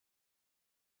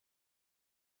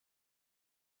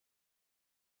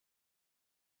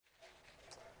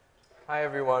Hi,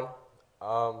 everyone.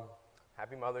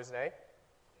 Happy Mother's Day.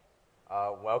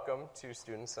 Welcome to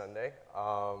Student Sunday.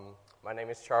 My name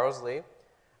is Charles Lee.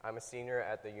 I'm a senior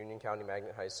at the Union County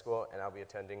Magnet High School, and I'll be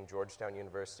attending Georgetown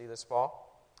University this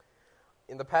fall.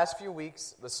 In the past few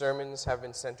weeks, the sermons have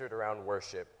been centered around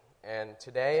worship, and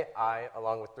today I,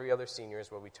 along with 3 other seniors,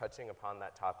 will be touching upon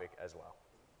that topic as well.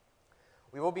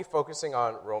 We will be focusing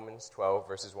on Romans 12,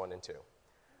 verses 1 and 2.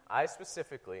 I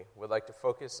specifically would like to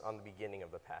focus on the beginning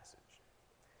of the passage.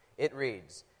 It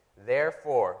reads,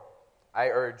 "Therefore, I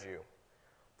urge you,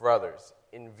 brothers,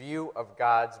 in view of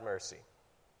God's mercy."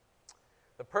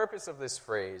 The purpose of this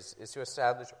phrase is to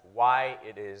establish why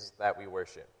it is that we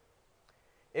worship.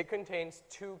 It contains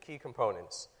 2 key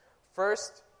components.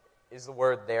 First is the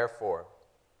word therefore.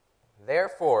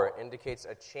 Therefore indicates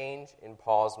a change in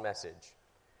Paul's message.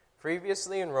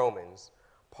 Previously in Romans,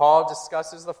 Paul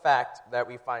discusses the fact that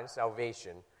we find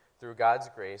salvation through God's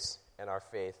grace and our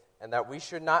faith, and that we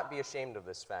should not be ashamed of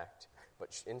this fact,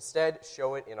 but instead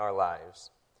show it in our lives.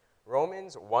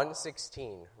 Romans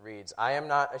 1:16 reads, "I am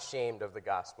not ashamed of the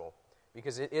gospel,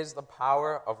 because it is the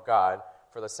power of God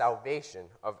for the salvation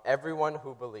of everyone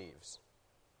who believes."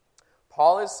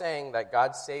 Paul is saying that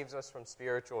God saves us from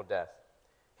spiritual death.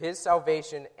 His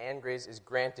salvation and grace is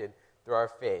granted through our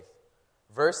faith.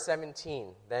 Verse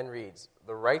 17 then reads,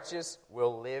 "The righteous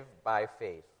will live by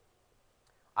faith."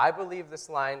 I believe this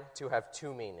line to have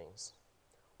 2 meanings.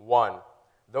 1,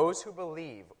 those who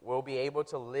believe will be able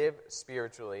to live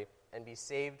spiritually and be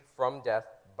saved from death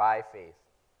by faith.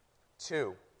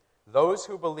 2, those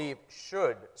who believe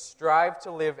should strive to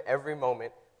live every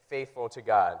moment faithful to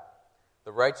God.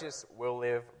 The righteous will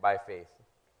live by faith.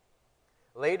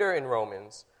 Later in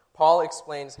Romans, Paul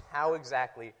explains how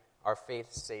exactly our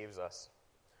faith saves us.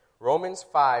 Romans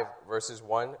 5, verses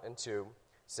 1 and 2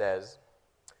 says,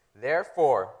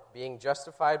 "Therefore, being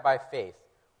justified by faith,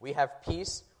 we have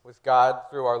peace with God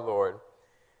through our Lord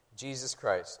Jesus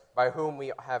Christ, by whom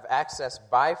we have access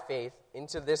by faith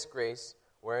into this grace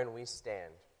wherein we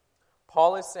stand."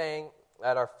 Paul is saying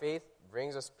that our faith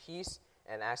brings us peace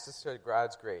and access to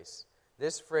God's grace.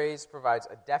 This phrase provides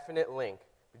a definite link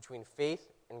between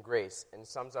faith and grace and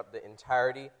sums up the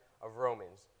entirety of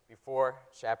Romans before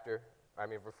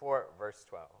verse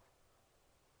 12.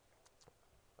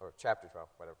 Or chapter 12,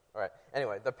 whatever. All right.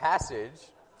 Anyway, the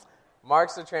passage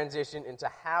marks the transition into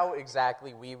how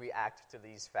exactly we react to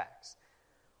these facts.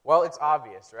 Well, it's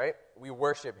obvious, right? We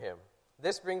worship him.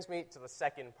 This brings me to the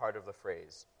second part of the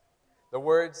phrase. The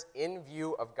words, "in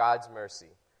view of God's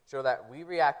mercy," show that we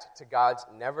react to God's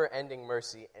never-ending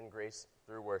mercy and grace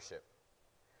through worship.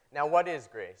 Now, what is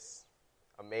grace?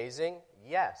 Amazing?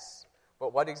 Yes.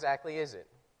 But what exactly is it?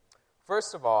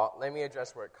 First of all, let me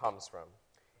address where it comes from.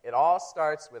 It all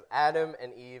starts with Adam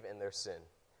and Eve and their sin.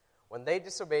 When they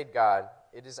disobeyed God,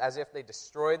 it is as if they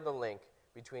destroyed the link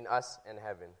between us and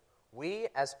heaven. We,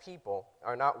 as people,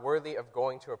 are not worthy of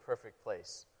going to a perfect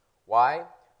place. Why?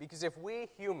 Because if we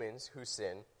humans who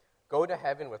sin go to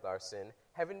heaven with our sin,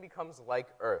 heaven becomes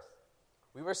like earth.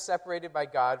 We were separated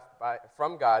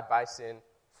from God by sin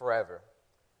forever.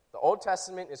 The Old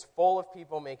Testament is full of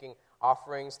people making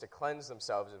offerings to cleanse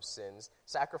themselves of sins,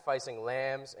 sacrificing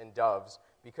lambs and doves,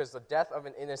 because the death of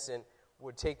an innocent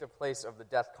would take the place of the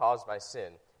death caused by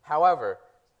sin. However,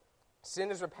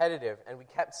 sin is repetitive, and we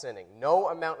kept sinning. No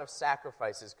amount of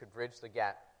sacrifices could bridge the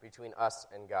gap between us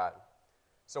and God.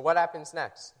 So what happens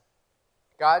next?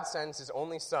 God sends his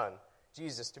only Son,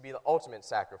 Jesus, to be the ultimate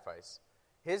sacrifice.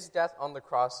 His death on the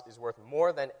cross is worth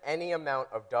more than any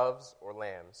amount of doves or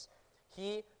lambs.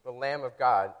 He, the Lamb of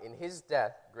God, in his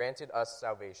death granted us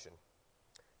salvation.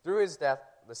 Through his death,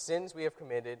 the sins we have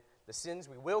committed, the sins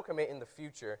we will commit in the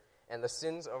future, and the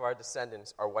sins of our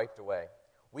descendants are wiped away.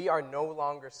 We are no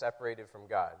longer separated from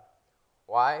God.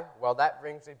 Why? Well, that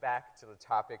brings me back to the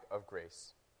topic of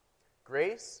grace.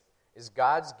 Grace is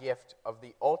God's gift of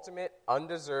the ultimate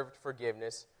undeserved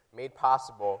forgiveness made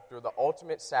possible through the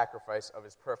ultimate sacrifice of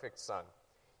his perfect Son.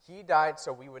 He died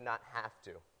so we would not have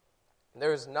to.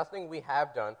 There is nothing we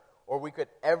have done or we could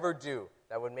ever do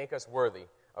that would make us worthy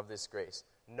of this grace.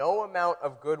 No amount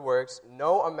of good works,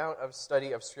 no amount of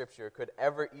study of Scripture could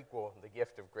ever equal the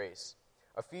gift of grace.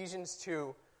 Ephesians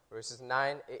 2, verses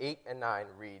 8 and 9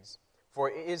 reads, "For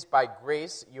it is by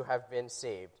grace you have been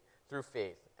saved, through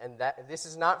faith, and that this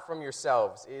is not from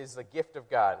yourselves, it is the gift of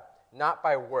God, not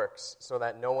by works, so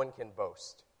that no one can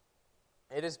boast."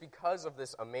 It is because of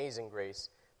this amazing grace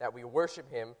that we worship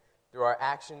him through our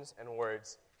actions and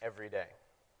words every day.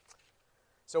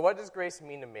 So what does grace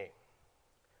mean to me?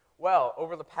 Well,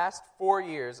 over the past 4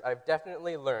 years, I've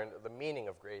definitely learned the meaning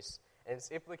of grace and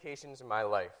its implications in my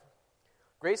life.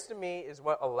 Grace to me is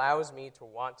what allows me to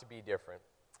want to be different.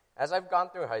 As I've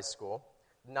gone through high school,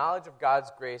 the knowledge of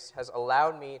God's grace has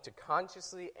allowed me to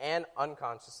consciously and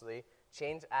unconsciously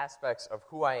change aspects of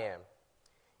who I am.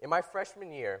 In my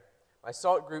freshman year, my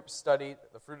SALT group studied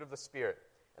the fruit of the Spirit,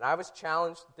 and I was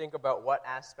challenged to think about what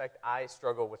aspect I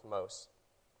struggle with most.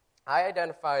 I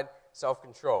identified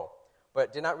self-control,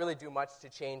 but did not really do much to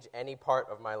change any part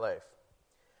of my life.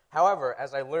 However,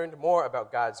 as I learned more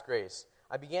about God's grace,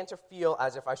 I began to feel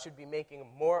as if I should be making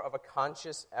more of a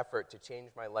conscious effort to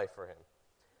change my life for Him.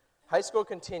 High school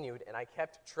continued, and I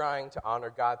kept trying to honor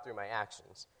God through my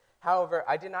actions. However,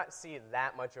 I did not see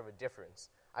that much of a difference.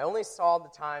 I only saw the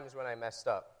times when I messed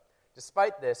up.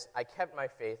 Despite this, I kept my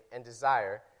faith and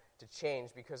desire to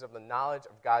change because of the knowledge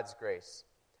of God's grace.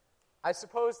 I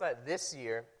suppose that this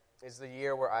year is the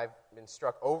year where I've been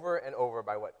struck over and over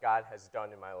by what God has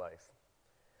done in my life.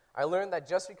 I learned that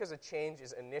just because a change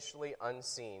is initially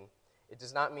unseen, it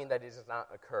does not mean that it is not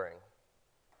occurring.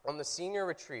 On the senior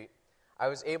retreat, I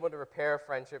was able to repair a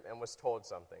friendship and was told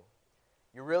something.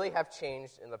 You really have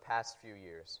changed in the past few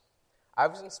years. I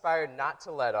was inspired not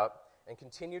to let up and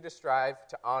continue to strive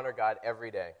to honor God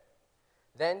every day.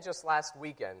 Then, just last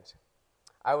weekend,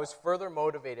 I was further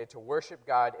motivated to worship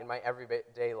God in my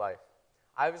everyday life.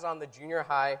 I was on the junior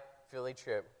high Philly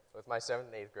trip with my 7th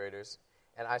and 8th graders,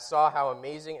 and I saw how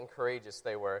amazing and courageous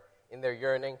they were in their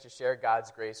yearning to share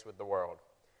God's grace with the world.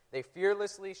 They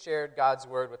fearlessly shared God's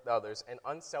word with others and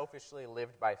unselfishly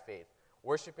lived by faith,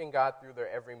 worshiping God through their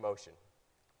every motion.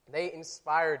 They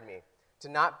inspired me to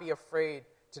not be afraid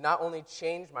to not only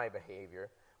change my behavior,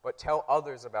 but tell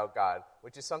others about God,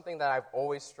 which is something that I've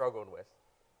always struggled with.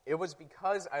 It was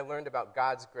because I learned about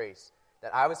God's grace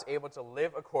that I was able to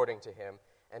live according to Him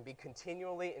and be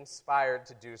continually inspired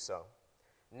to do so.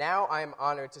 Now I am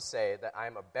honored to say that I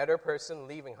am a better person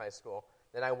leaving high school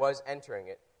than I was entering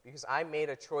it, because I made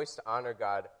a choice to honor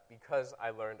God because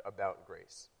I learned about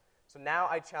grace. So now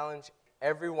I challenge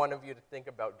every one of you to think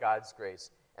about God's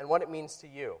grace and what it means to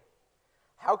you.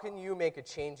 How can you make a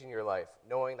change in your life,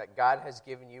 knowing that God has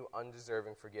given you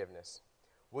undeserving forgiveness?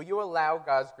 Will you allow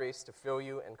God's grace to fill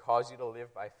you and cause you to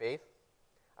live by faith?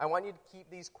 I want you to keep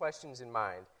these questions in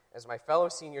mind as my fellow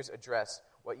seniors address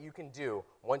what you can do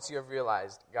once you have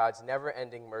realized God's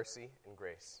never-ending mercy and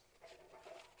grace.